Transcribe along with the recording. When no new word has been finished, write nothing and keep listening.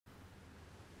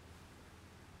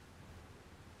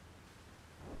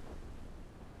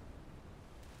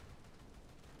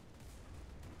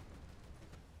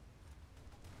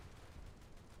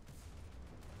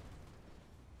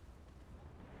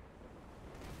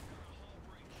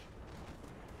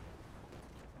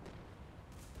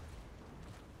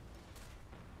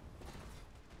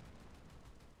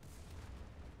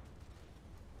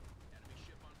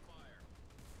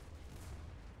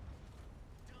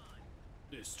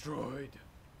Destroyed.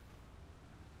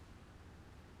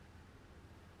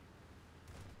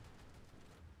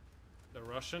 The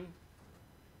Russian?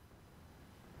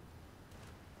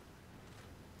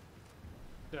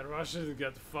 The Russians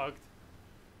got fucked.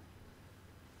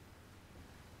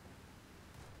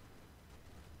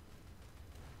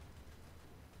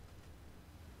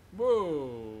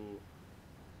 Whoa!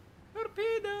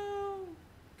 Torpedo!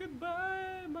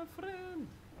 Goodbye, my friend!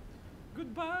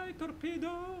 Goodbye,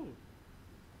 torpedo!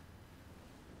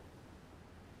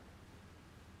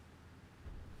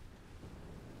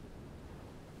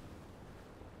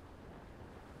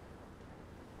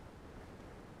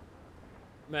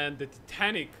 Man, the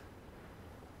Titanic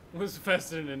was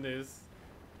faster than this.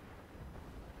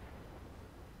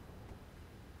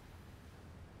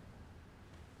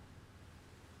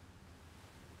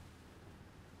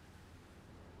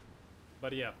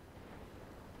 But yeah,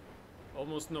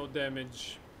 almost no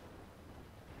damage.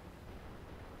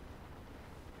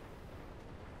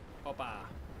 Opa,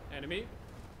 enemy.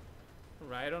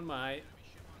 Right on my.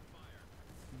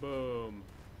 Boom.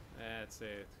 That's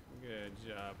it. Good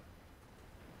job.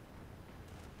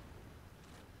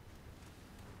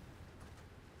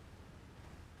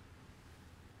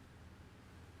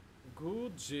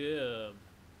 Good job.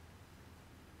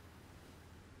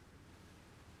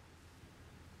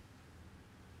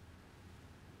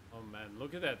 Oh man,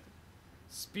 look at that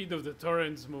speed of the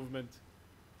torrent's movement.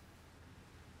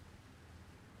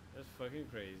 That's fucking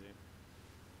crazy.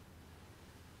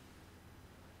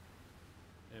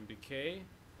 MBK,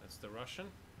 that's the Russian.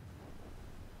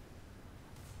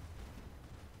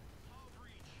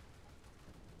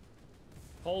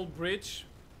 Whole bridge,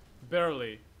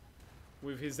 barely,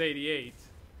 with his 88,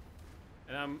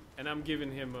 and I'm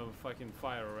giving him a fucking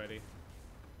fire already.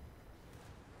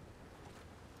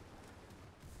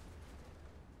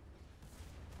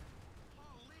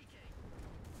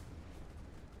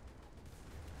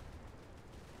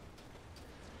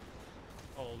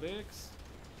 All leaks.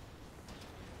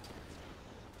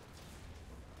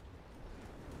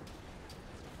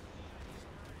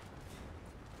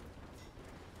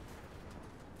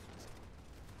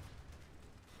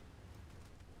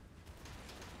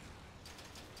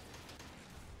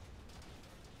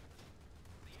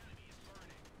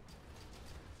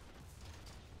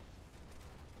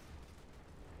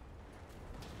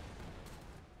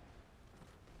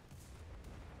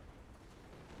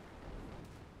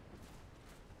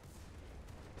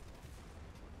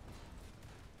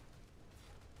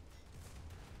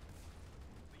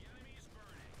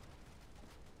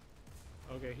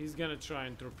 Okay, he's gonna try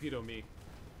and torpedo me.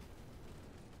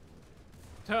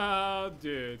 Oh,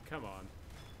 dude, come on.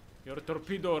 Your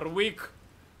torpedo are weak,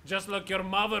 just like your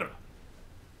mother.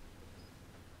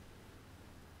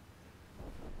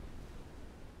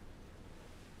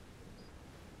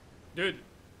 Dude,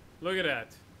 look at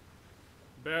that.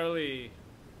 Barely.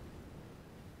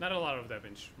 Not a lot of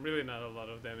damage. Really not a lot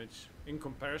of damage. In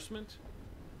comparison,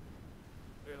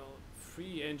 you know,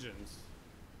 3 engines.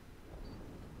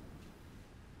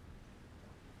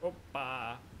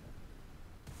 Opa!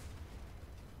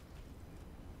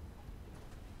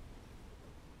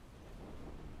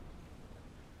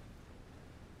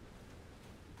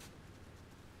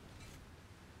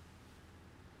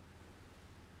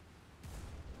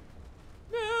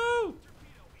 No!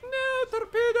 No,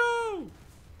 torpedo!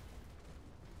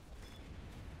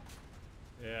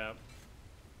 Yeah.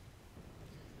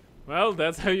 Well,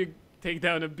 that's how you take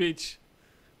down a beach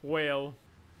whale.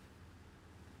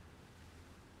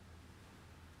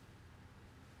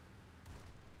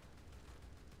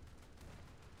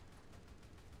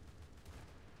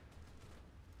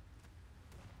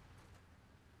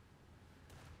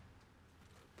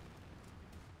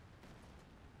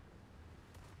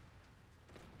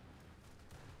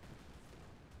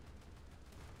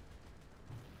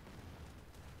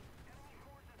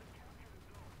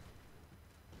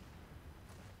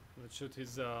 Let's shoot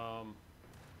his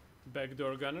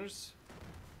backdoor gunners.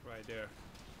 Right there.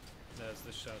 That's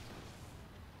the shot.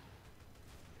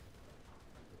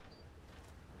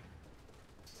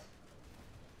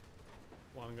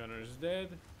 One gunner is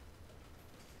dead.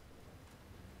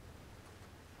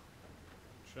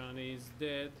 Trani is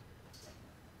dead.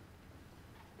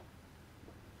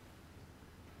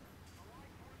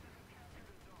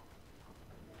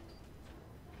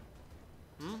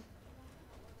 Hmm?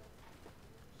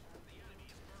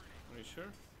 Are you sure?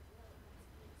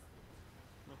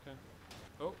 Okay.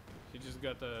 Oh, he just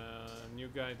got a new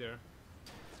guy there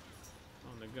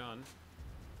on the gun.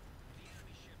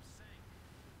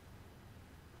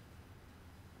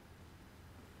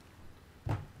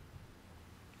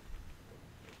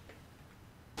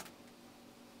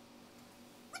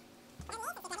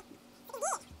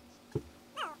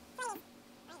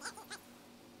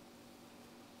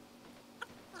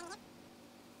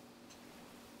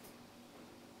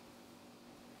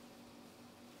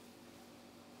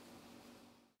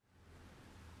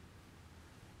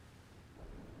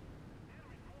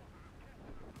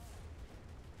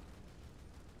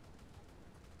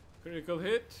 Critical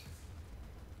hit.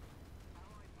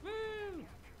 Well,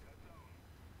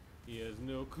 he has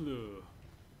no clue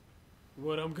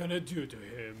what I'm gonna do to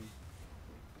him.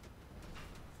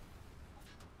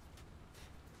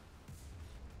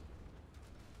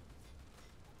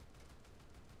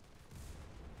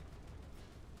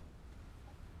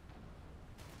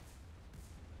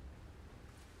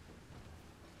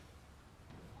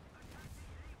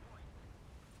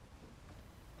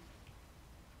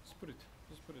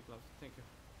 Just put it, love. Thank you.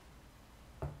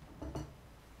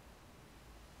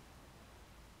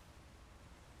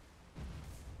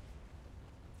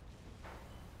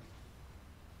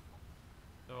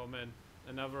 Oh man,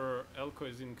 another Elko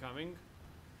is incoming.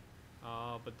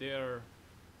 But they're...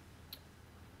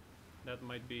 That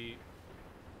might be...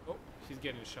 Oh, he's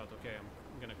getting shot. Okay,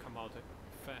 I'm gonna come out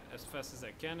as fast as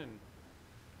I can and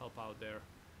help out there.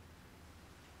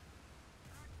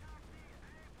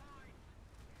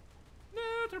 No,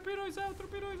 torpedo is out,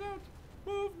 torpedo is out!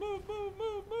 Move, move, move,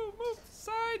 move, move, move!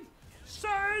 Side!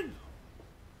 Side!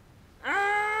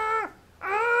 Ah!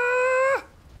 Ah!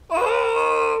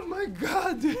 Oh my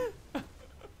god!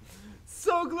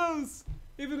 So close!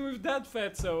 Even with that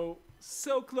fatso,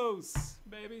 so close,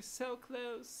 baby, so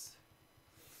close.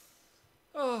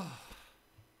 Oh.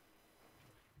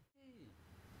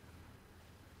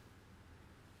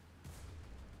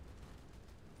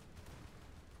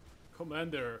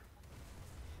 Commander.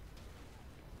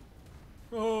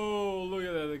 Oh, look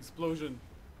at that explosion.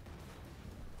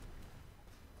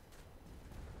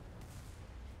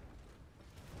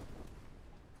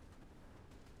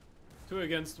 Two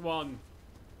against one.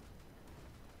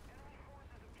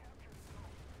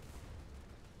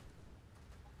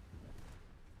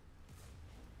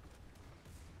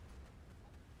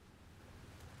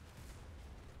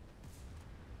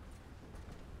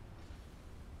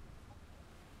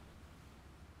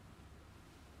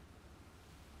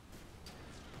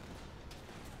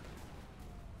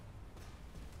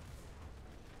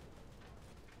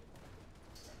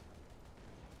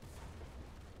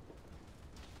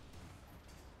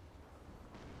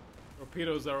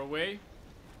 Torpedoes are away.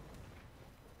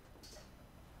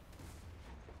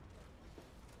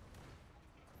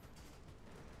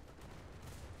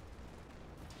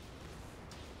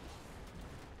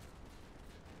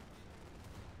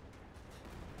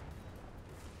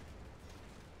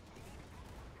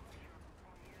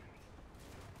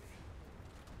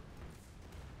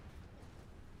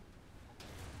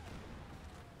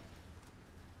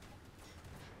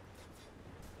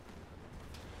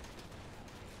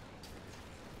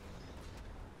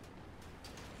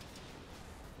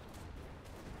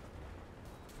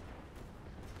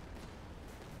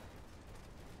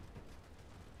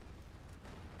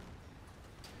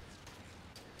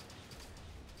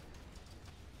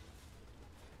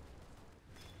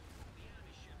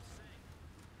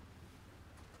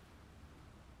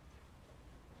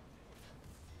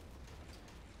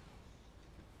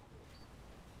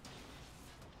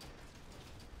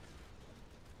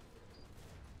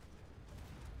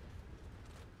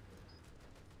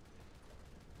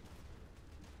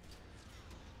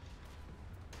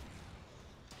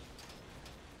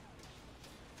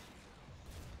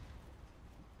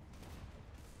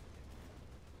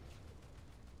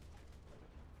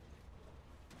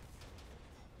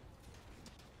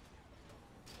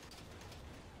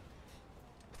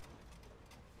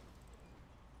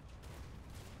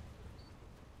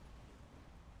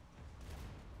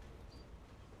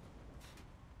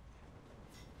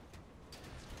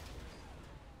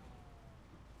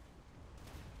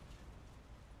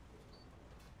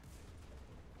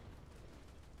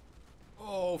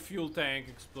 Oh, fuel tank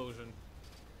explosion.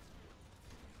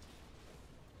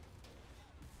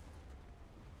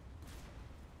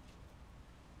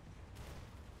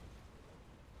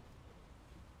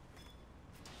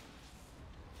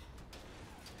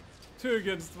 Two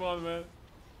against one, man.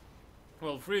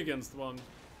 Well, three against one.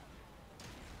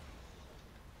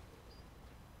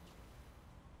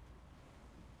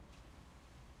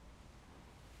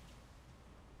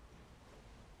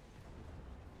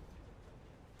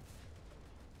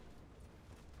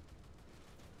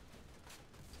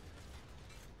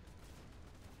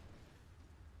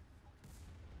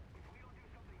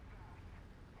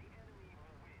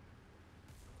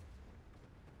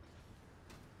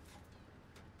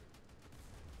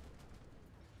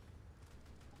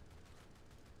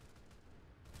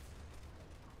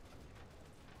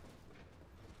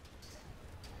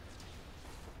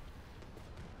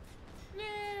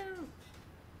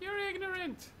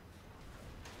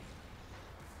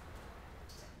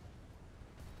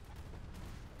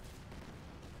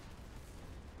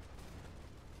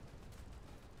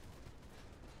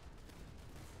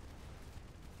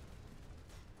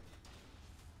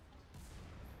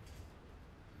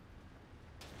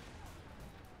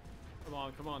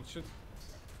 Come on, shoot.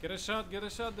 Get a shot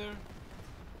there.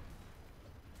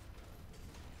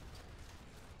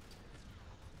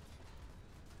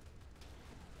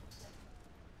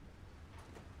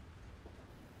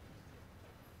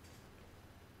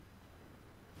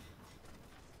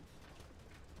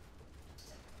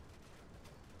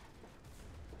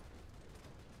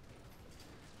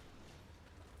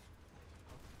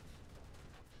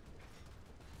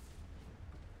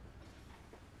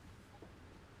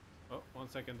 Oh, 1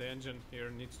 second, the engine here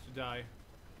needs to die.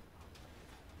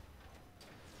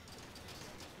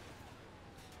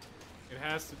 It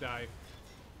has to die.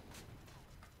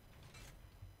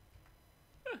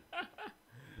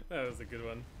 That was a good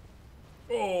one.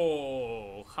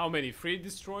 Oh, how many? 3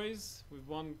 destroys with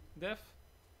 1 death?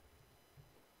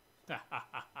 Ha ha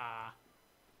ha ha.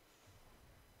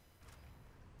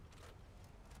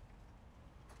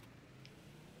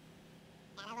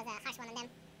 Yeah, that was a harsh one on them.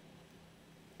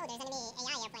 Oh, there's enemy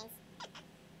AI airplanes.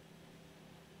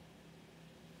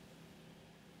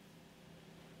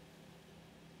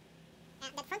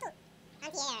 That frontal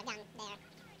anti-air gun there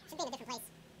should be in a different place.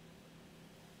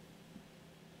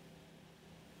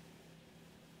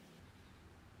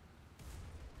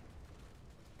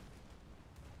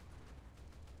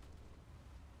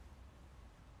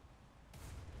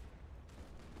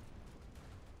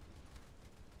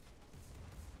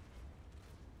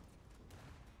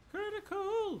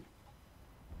 Critical!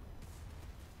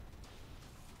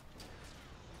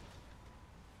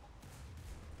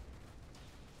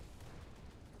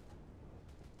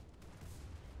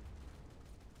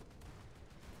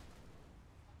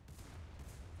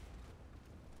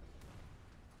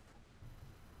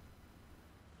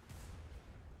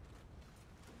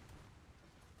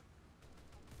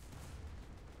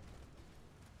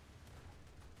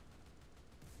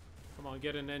 Come on,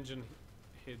 get an engine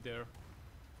hit there.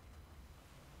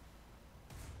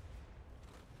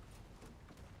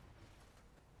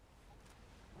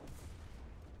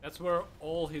 That's where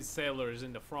all his sailors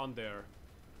in the front there.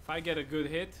 If I get a good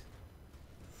hit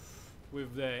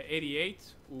with the 88,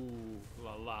 ooh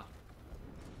la la.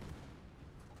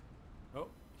 Oh,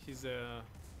 he's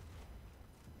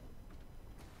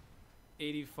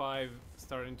 85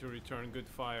 starting to return good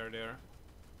fire there.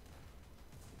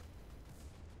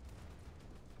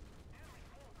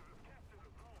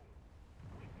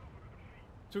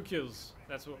 Two kills.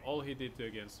 That's what all he did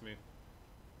against me.